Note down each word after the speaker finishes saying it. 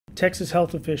Texas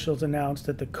health officials announced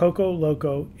that the Coco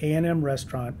Loco A&M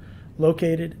restaurant,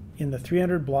 located in the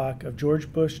 300 block of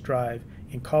George Bush Drive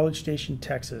in College Station,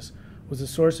 Texas, was the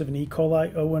source of an E.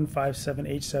 coli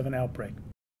 0157H7 outbreak.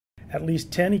 At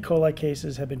least 10 E. coli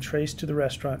cases have been traced to the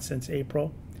restaurant since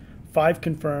April. 5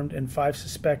 confirmed and 5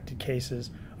 suspected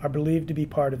cases are believed to be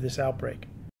part of this outbreak.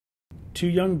 2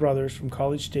 young brothers from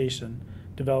College Station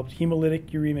developed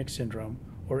hemolytic uremic syndrome,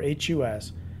 or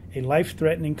HUS, a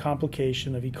life-threatening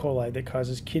complication of E. coli that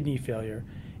causes kidney failure,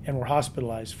 and were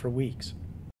hospitalized for weeks.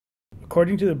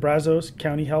 According to the Brazos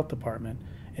County Health Department,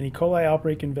 an E. coli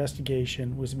outbreak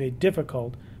investigation was made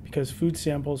difficult because food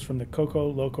samples from the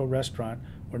Coco Loco restaurant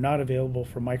were not available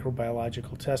for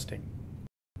microbiological testing.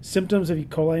 Symptoms of E.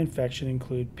 coli infection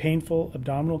include painful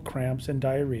abdominal cramps and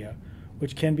diarrhea,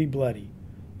 which can be bloody.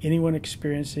 Anyone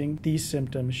experiencing these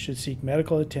symptoms should seek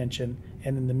medical attention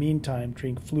and in the meantime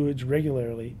drink fluids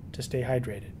regularly to stay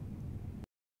hydrated.